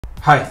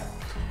Hi.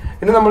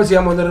 In the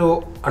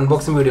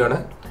unboxing video,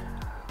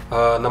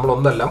 we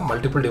will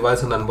multiple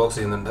devices unbox.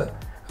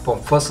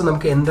 First, we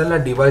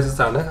will devices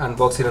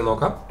unbox.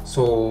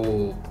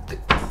 So,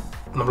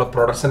 our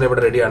products are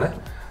ready.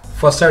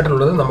 First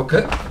item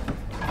is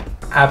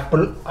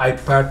Apple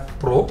iPad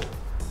Pro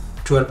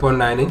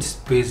 12.9 inch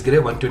space gray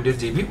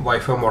 128GB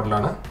Wi-Fi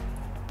model.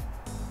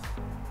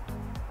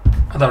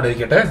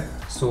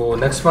 So,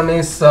 next one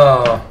is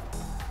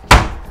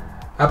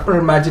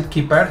Apple Magic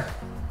Keypad.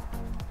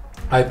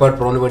 iPad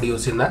Pro nu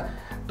use ചെയ്യുന്ന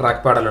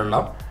trackpad അല്ല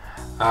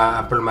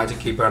Apple Magic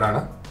Keypad ആണ്.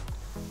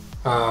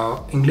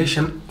 English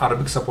and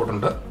Arabic support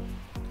ഉണ്ട്.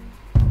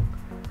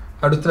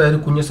 അടുത്ത ഒരു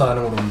കുഞ്ഞു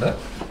സാധനം കൂടി ഉണ്ട്.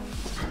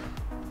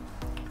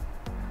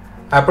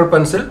 Apple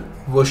Pencil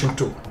version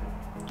 2.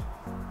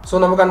 So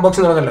നമുക്ക്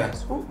unboxing നടക്കല്ലേ.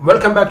 So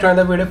welcome back to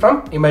another video from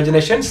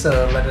Imaginations.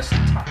 Let us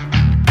start.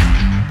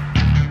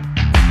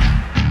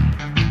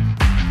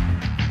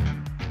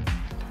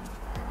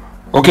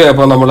 Okay,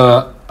 അപ്പോൾ നമ്മൾ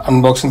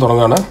unboxing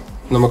തുടങ്ങാണ്.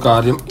 നമുക്ക്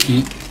ആദ്യം ഈ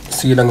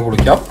സീൽ അങ്ങ്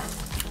പൊളിക്കാം.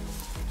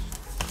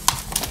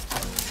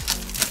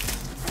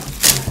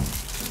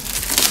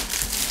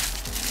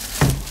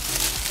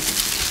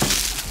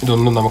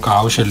 ഇതൊന്നും നമുക്ക്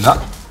ആവശ്യമില്ല.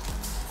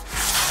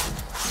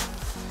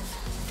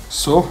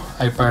 So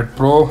iPad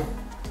Pro.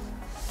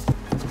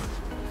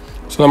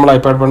 സോ നമ്മൾ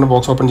iPad Pro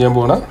ബോക്സ് ഓപ്പൺ ചെയ്യാൻ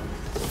പോവാണ്.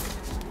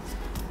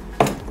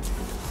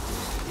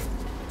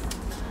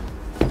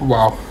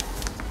 വാവ്.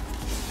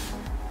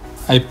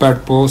 iPad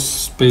Pro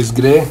space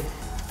grey.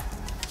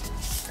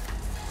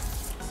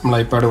 നമ്മൾ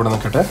iPad ഇവിടെ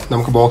നോക്കട്ടെ.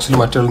 നമുക്ക് ബോക്സിൽ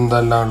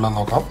മറ്റെന്തെല്ലാം ഉള്ളത്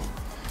നോക്കാം.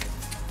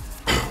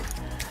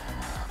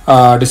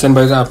 Design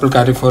by apple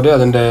California.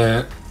 അതിൻ്റെ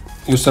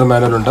യൂസർ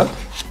മാനുവൽ ഉണ്ട്.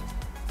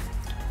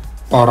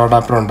 പവർ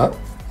അഡാപ്റ്റർ ഉണ്ട്.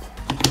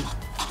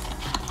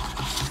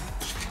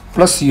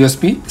 പ്ലസ്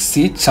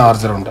USB-C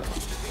ചാർജർ ഉണ്ട്.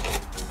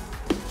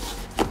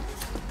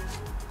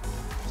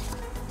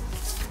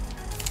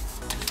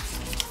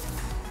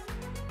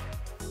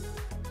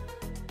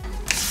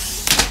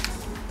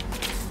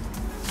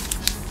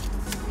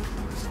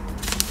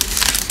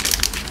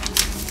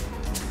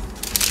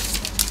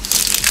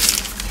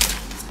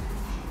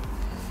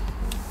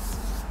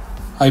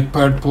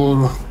 iPad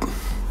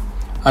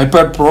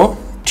Pro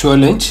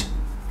 12 inch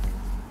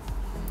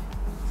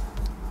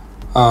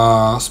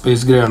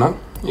space grey ആണ്.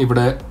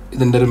 ഇവിടെ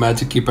ഇതിൻ്റെ ഒരു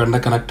മാജിക് കീപാഡിൻ്റെ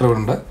കണക്ടർ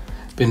ഉണ്ട്.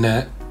 പിന്നെ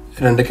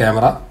 2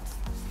 ക്യാമറ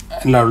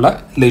എല്ലാം ഉള്ള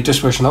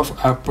latest version of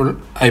apple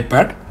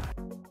iPad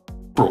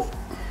Pro.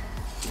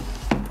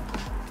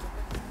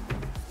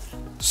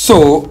 So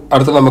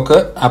അടുത്ത നമുക്ക്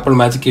ആപ്പിൾ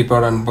മാജിക്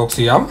കീപാഡ് അൺബോക്സ്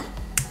ചെയ്യാം.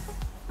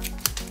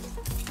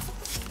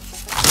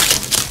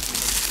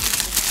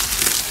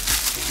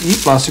 ഈ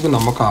പ്ലാസ്റ്റിക്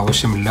നമുക്ക്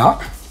ആവശ്യമില്ല.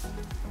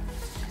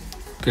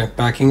 Okay,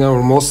 packing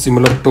almost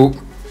similar to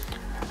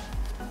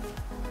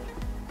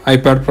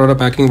iPad Proയുടെ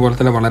packing പോലെ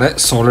തന്നെ വളരെ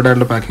സോളിഡ്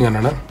ആയിട്ടുള്ള പാക്കിംഗ്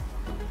ആണ്.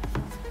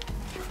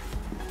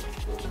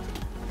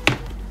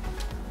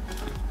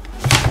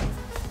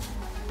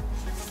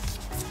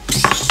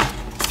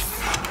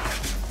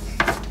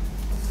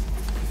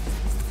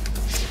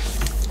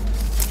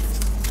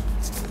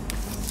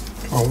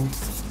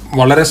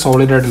 വളരെ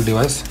സോളിഡ് ആയിട്ടുള്ള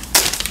ഡിവൈസ്.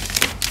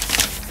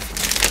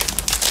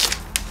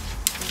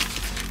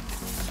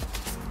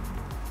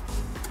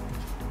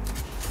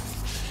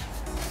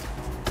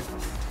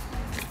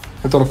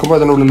 തുറക്കുമ്പോൾ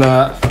അതിനുള്ള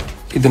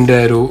ഇതിൻ്റെ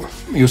ഒരു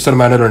യൂസർ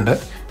മാനുവൽ ഉണ്ട്.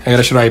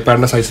 ഏകദേശം ഒരു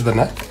iPadൻ്റെ സൈസിൽ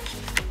തന്നെ.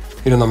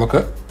 ഇത് നമുക്ക്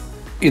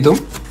ഇതും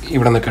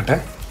ഇവിടെ നിൽക്കട്ടെ.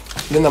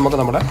 ഇനി നമുക്ക്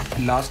നമ്മുടെ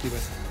ലാസ്റ്റ്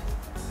ഡിവൈസ്.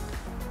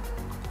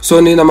 സോ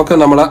ഇനി നമുക്ക്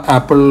നമ്മുടെ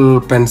ആപ്പിൾ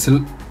പെൻസിൽ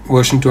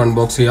വേർഷൻ 2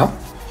 അൺബോക്സ് ചെയ്യാം.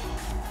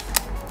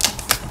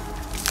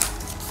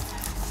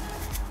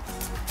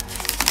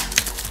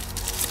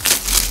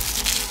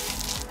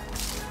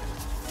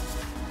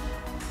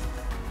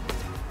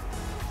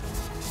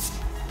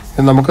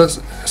 നമുക്ക്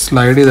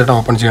സ്ലൈഡ് ചെയ്തിട്ട്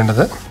ഓപ്പൺ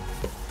ചെയ്യേണ്ടത്.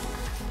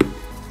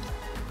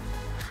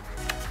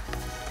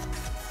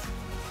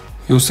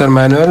 User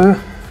manual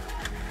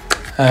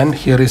and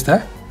here is the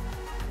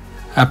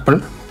apple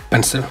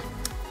pencil.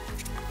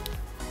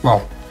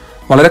 വാവ്,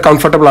 വളരെ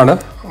കംഫർട്ടബിൾ ആണ്,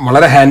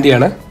 വളരെ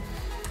ഹാൻഡിയാണ്.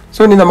 സോ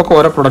ഇനി നമുക്ക്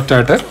ഓരോ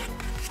പ്രൊഡക്റ്റായിട്ട്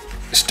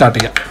സ്റ്റാർട്ട്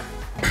ചെയ്യാം.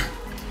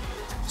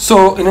 സോ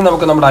ഇനി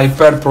നമുക്ക് നമ്മുടെ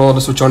iPad Pro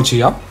ഒന്ന് സ്വിച്ച് ഓൺ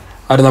ചെയ്യാം.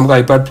 അത് നമുക്ക്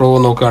iPad Pro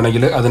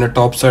നോക്കുകയാണെങ്കിൽ അതിന്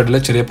ടോപ്പ് സൈഡിൽ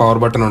ചെറിയ പവർ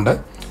ബട്ടൺ ഉണ്ട്.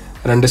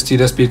 2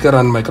 സ്റ്റീരിയോ സ്പീക്കർ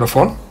ആൻഡ്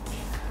മൈക്രോഫോൺ.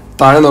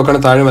 താഴെ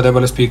നോക്കുകയാണെങ്കിൽ താഴെയും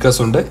അതേപോലെ സ്പീക്കേഴ്സ്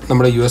ഉണ്ട്.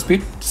 നമ്മുടെ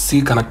USB-C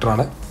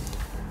കണക്ടറാണ്.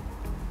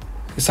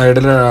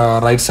 സൈഡിൽ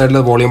റൈറ്റ് സൈഡിൽ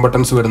വോളിയം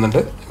ബട്ടൺസ് വരുന്നുണ്ട്.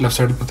 ലെഫ്റ്റ്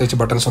സൈഡിൽ പ്രത്യേകിച്ച്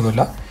ബട്ടൺസ്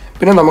ഒന്നുമില്ല.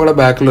 പിന്നെ നമ്മുടെ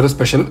ബാക്കിലൊരു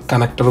സ്പെഷ്യൽ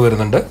കണക്ടർ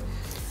വരുന്നുണ്ട്.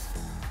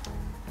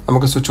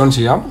 നമുക്ക് സ്വിച്ച് ഓൺ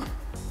ചെയ്യാം.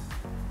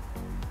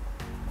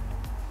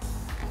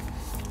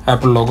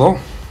 Apple logo.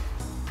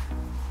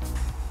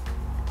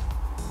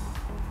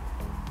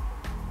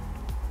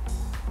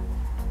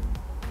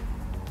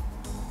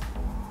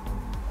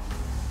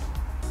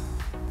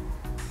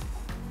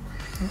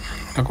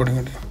 recording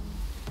it.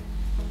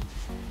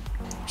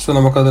 So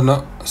namakadana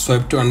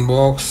swipe to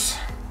unbox.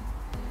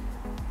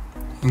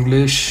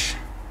 English,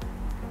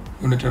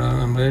 United Arab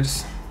Emirates,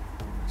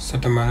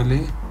 set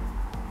manually.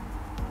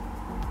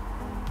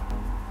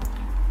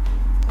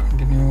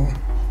 Continue.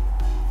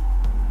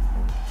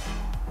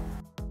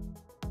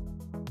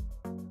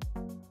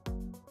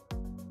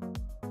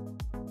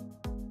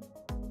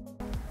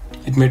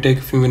 It may take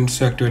a few minutes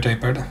to activate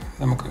iPad.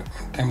 നമുക്ക്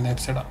time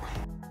lapse ഇടാം.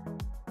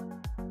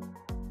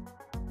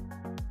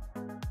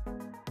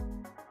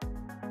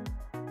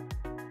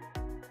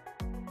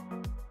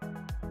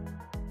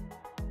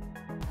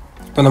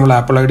 ഇപ്പോൾ നമ്മൾ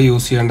apple I D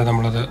use ചെയ്യാണ്ട്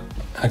നമ്മളത്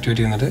activate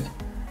ചെയ്യുന്നത്.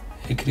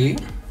 Agree,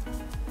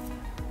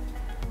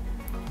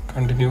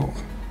 continue.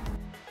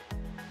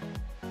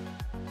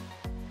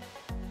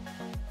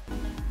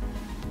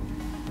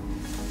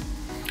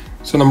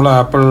 So നമ്മൾ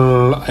apple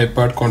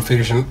iPad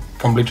configuration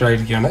complete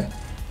ആയിരിക്കുകയാണ്.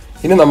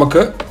 ഇനി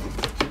നമുക്ക്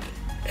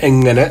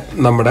എങ്ങനെ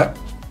നമ്മുടെ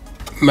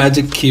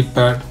മാജിക്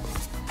കീപാഡ്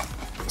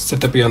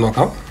സെറ്റപ്പ് ചെയ്യാൻ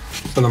നോക്കാം.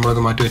 ഇപ്പോൾ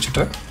നമ്മളത് മാറ്റി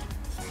വെച്ചിട്ട്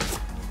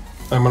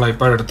നമ്മൾ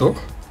ഐപാഡ് എടുത്തു,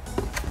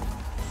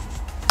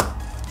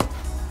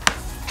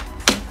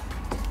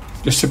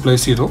 ജസ്റ്റ്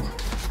പ്ലേസ് ചെയ്തു.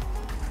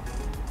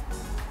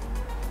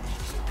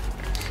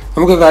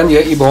 നമുക്ക്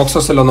കാര്യം ഈ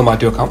ബോക്സസ് എല്ലാം ഒന്ന്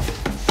മാറ്റി വെക്കാം.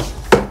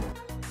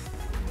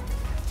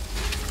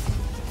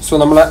 സോ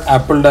നമ്മൾ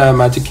ആപ്പിളിൻ്റെ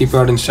മാജിക്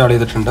കീപാഡ് ഇൻസ്റ്റാൾ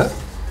ചെയ്തിട്ടുണ്ട്.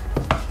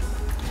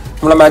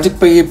 നമ്മളെ മാജിക്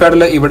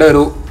കീപാഡിൽ ഇവിടെ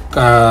ഒരു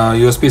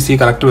USB-C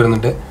കണക്ട്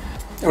വരുന്നുണ്ട്.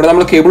 ഇവിടെ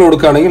നമ്മൾ കേബിൾ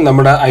കൊടുക്കുകയാണെങ്കിൽ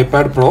നമ്മുടെ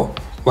iPad Pro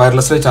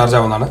വയർലെസ്സിൽ ചാർജ്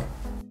ആവുന്നതാണ്.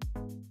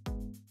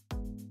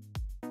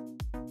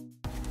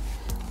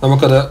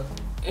 നമുക്കത്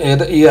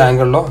ഈ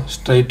ആംഗിളിലോ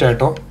സ്ട്രെയിറ്റ്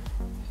ആയിട്ടോ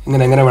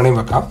എങ്ങനെ വേണമെങ്കിൽ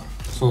വെക്കാം.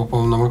 സോ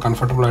ഇപ്പോൾ നമ്മൾ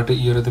കംഫർട്ടബിളായിട്ട്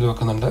ഈ ഒരു ഇതിൽ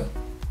വെക്കുന്നുണ്ട്.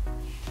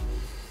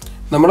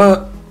 നമ്മൾ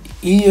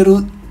ഈ ഒരു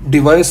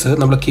ഡിവൈസ്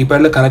നമ്മൾ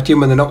കീപാഡിൽ കണക്ട്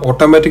ചെയ്യുമ്പോൾ തന്നെ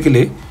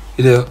ഓട്ടോമാറ്റിക്കലി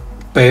ഇത്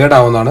പെയർഡ്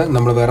ആവുന്നതാണ്.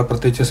 നമ്മൾ വേറെ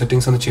പ്രത്യേകിച്ച്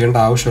സെറ്റിങ്സ് ഒന്നും ചെയ്യേണ്ട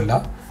ആവശ്യമില്ല.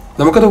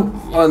 നമുക്കത്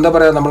എന്താ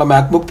പറയുക, നമ്മളെ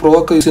മാക്ബുക്ക് പ്രോ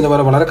ഒക്കെ യൂസ് ചെയ്യുന്ന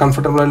പോലെ വളരെ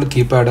കംഫർട്ടബിൾ ആയിട്ടുള്ള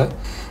കീപാഡ്.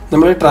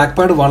 നമ്മൾ ഈ ട്രാക്ക്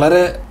പാഡ്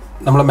വളരെ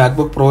നമ്മളെ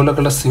മാക്ബുക്ക്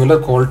പ്രോയിലൊക്കെയുള്ള സിമിലർ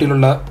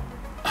ക്വാളിറ്റിയിലുള്ള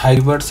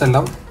ഹൈവേർഡ്സ്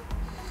എല്ലാം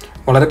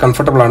വളരെ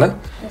കംഫർട്ടബിളാണ്.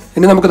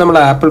 ഇനി നമുക്ക്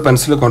നമ്മളെ ആപ്പിൾ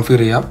പെൻസിൽ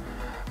കോൺഫിഗർ ചെയ്യാം.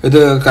 ഇത്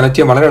കണക്ട്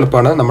ചെയ്യാൻ വളരെ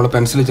എളുപ്പമാണ്. നമ്മൾ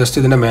പെൻസിൽ ജസ്റ്റ്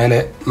ഇതിൻ്റെ മേലെ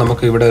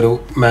നമുക്ക് ഇവിടെ ഒരു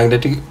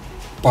മാഗ്നറ്റിക്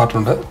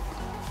പാർട്ടുണ്ട്.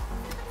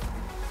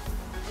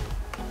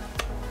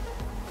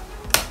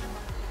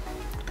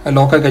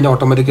 ലോക്കായി കഴിഞ്ഞാൽ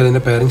ഓട്ടോമാറ്റിക്കലി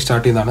അതിൻ്റെ പെയറിംഗ്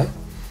സ്റ്റാർട്ട് ചെയ്യുന്നതാണ്.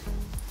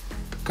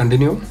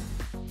 Continue,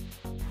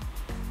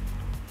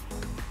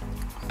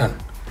 done.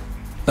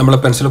 നമ്മൾ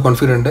പെൻസിൽ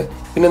കോൺഫിഗർ ഉണ്ട്.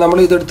 പിന്നെ നമ്മൾ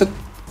ഇതെടുത്ത്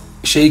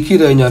ഷെയ്ക്ക്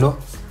ചെയ്ത് കഴിഞ്ഞാലോ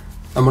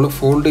നമ്മൾ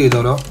ഫോൾഡ്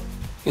ചെയ്താലോ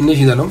എന്ത്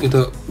ചെയ്താലും ഇത്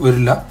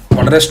വരില്ല.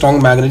 വളരെ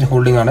സ്ട്രോങ് മാഗ്നറ്റിക്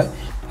ഹോൾഡിംഗ് ആണ്.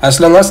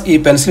 ആസ് ലോങ് ആസ് ഈ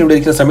പെൻസിൽ ഇവിടെ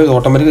ഇരിക്കുന്ന സമയത്ത്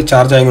ഓട്ടോമാറ്റിക്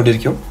ചാർജ്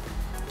ആയിക്കൊണ്ടിരിക്കും.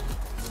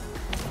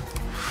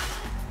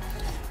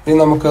 ഇനി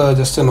നമുക്ക്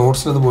ജസ്റ്റ്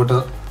നോട്ട്സിൽ പോയിട്ട്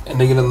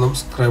എന്തെങ്കിലും ഒന്നും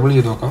സ്ക്രൈബിൾ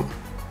ചെയ്ത് നോക്കാം.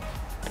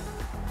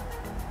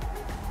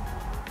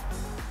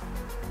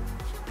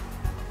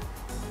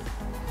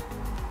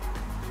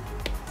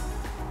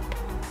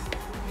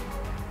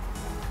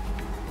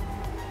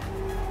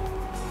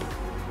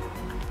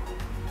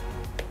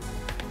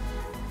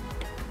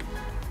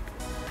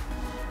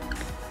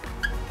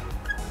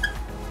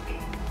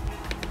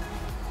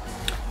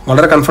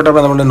 വളരെ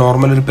കംഫർട്ടബിൾ. നമ്മുടെ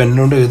നോർമൽ ഒരു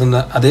പെന്നുകൊണ്ട് എഴുതുന്ന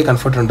അതേ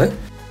കംഫർട്ട് ഉണ്ട്.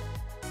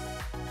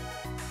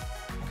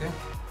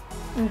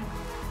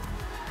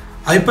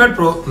 ഐപാഡ്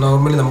പ്രോ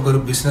നോർമലി നമുക്കൊരു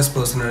ബിസിനസ്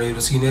പേഴ്സൺ,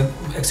 ഒരു സീനിയർ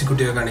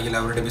എക്സിക്യൂട്ടീവ് ഒക്കെ ആണെങ്കിൽ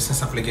അവരുടെ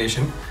ബിസിനസ്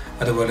ആപ്ലിക്കേഷൻ,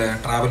 അതുപോലെ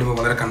ട്രാവലിംഗ്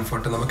വളരെ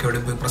കംഫർട്ട്, നമുക്ക്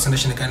എവിടെ പോയി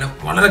പ്രസൻറ്റേഷൻ ഒക്കെ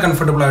വളരെ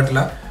കംഫർട്ടബിൾ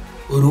ആയിട്ടുള്ള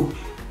ഒരു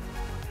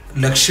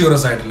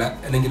ലക്ഷ്യൂറിയസ് ആയിട്ടുള്ള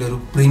അല്ലെങ്കിൽ ഒരു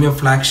premium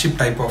flagship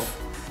type of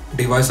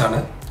device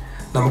ആണ്.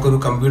 നമുക്കൊരു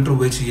കമ്പ്യൂട്ടർ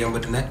ഉപയോഗിച്ച് ചെയ്യാൻ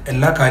പറ്റുന്ന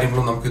എല്ലാ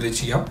കാര്യങ്ങളും നമുക്കിത്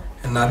ചെയ്യാം.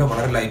 എന്നാലും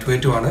വളരെ ലൈറ്റ്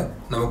വെയ്റ്റും ആണ്.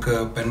 നമുക്ക്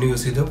പെൻ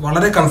യൂസ് ചെയ്ത്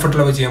വളരെ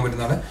കംഫർട്ടബിളായി ചെയ്യാൻ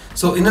പറ്റുന്നതാണ്.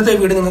 സോ ഇന്നത്തെ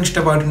വീഡിയോ നിങ്ങൾക്ക്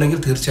ഇഷ്ടമായിട്ടുണ്ടെങ്കിൽ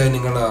തീർച്ചയായും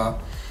നിങ്ങൾ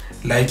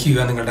ലൈക്ക്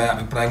ചെയ്യുക, നിങ്ങളുടെ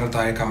അഭിപ്രായങ്ങൾ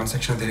താഴെ കമൻറ്റ്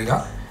സെക്ഷനിൽ തരിക.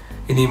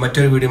 ഇനി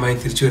മറ്റൊരു വീഡിയോയുമായി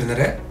തിരിച്ചു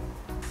വരുന്നവരെ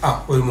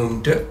ഒരു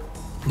മിനിറ്റ്,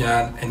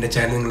 ഞാൻ എൻ്റെ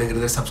ചാനൽ നിങ്ങൾ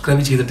ഇതുവരെ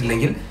സബ്സ്ക്രൈബ്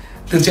ചെയ്തിട്ടില്ലെങ്കിൽ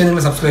തീർച്ചയായും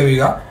നിങ്ങൾ സബ്സ്ക്രൈബ്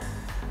ചെയ്യുക.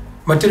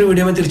 മറ്റൊരു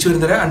വീഡിയോയുമായി തിരിച്ചു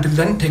വരുന്നവരെ until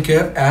then take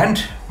care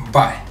and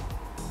by.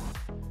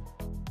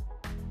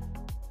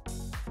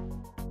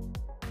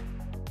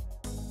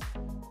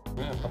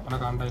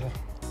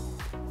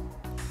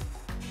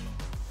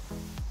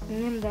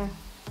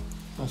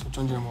 Switch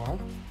on ചെയ്യാൻ പോകാം.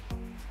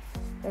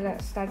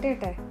 സ്റ്റാർട്ട്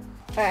ചെയ്യട്ടെ.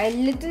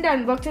 എല്ലാത്തിൻ്റെ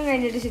അൺബോക്സിങ്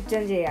കഴിഞ്ഞിട്ട് സ്വിച്ച്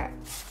ഓൺ ചെയ്യാം.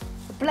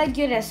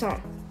 അപ്പോഴായിരിക്കും രസം.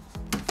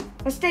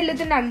 ഫസ്റ്റ്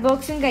എല്ലാത്തിൻ്റെ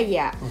അൺബോക്സിങ്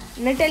കഴിയാ,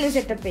 എന്നിട്ട് എല്ലാം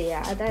സെറ്റപ്പ് ചെയ്യാ.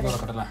 അതായത്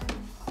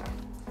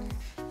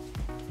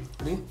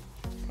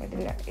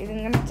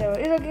ഇതിങ്ങനെ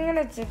ഇതൊക്കെ ഇങ്ങനെ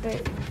വെച്ചിട്ട്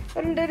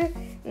ഒരു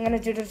ഇങ്ങനെ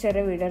വെച്ചിട്ട്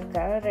ചെറിയ വീഡിയോ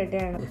എടുക്കാം.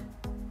 റെഡിയാണ്.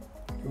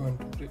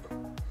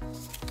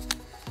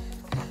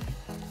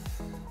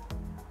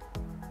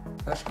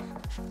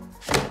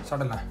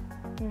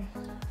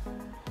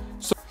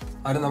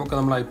 അതിന് നമുക്ക്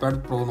നമ്മൾ ഐപാഡ്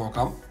പ്രോ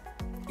നോക്കാം.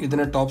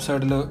 ഇതിന് ടോപ്പ്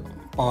സൈഡിൽ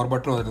പവർ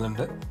ബട്ടൺ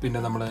വരുന്നുണ്ട്. പിന്നെ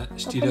നമ്മുടെ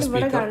സ്റ്റീരിയോ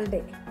സ്പീക്കർ.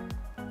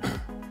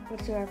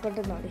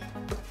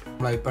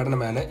 നമ്മൾ ഐപാഡിന്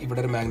മേലെ ഇവിടെ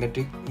ഒരു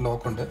മാഗ്നറ്റിക്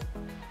ലോക്ക് ഉണ്ട്.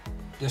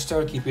 ജസ്റ്റ്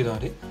അവിടെ കീപ്പ് ചെയ്താൽ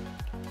മതി.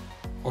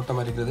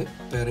 ഓട്ടോമാറ്റിക്കലി ഇത്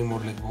പെയറിംഗ്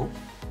മോഡിലേക്ക് പോകും.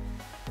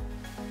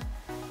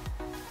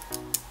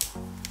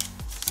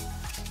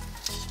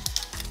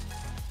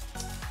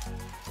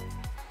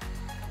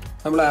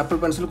 നമ്മൾ ആപ്പിൾ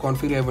പെൻസിൽ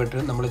കോൺഫിഗർ ചെയ്യാൻ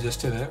വേണ്ടിയിട്ട് നമ്മൾ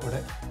ജസ്റ്റ് ഇത്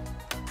ഇവിടെ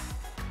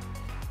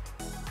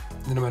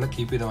ഇതിന് മേലെ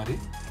കീപ്പ് ചെയ്താൽ മതി.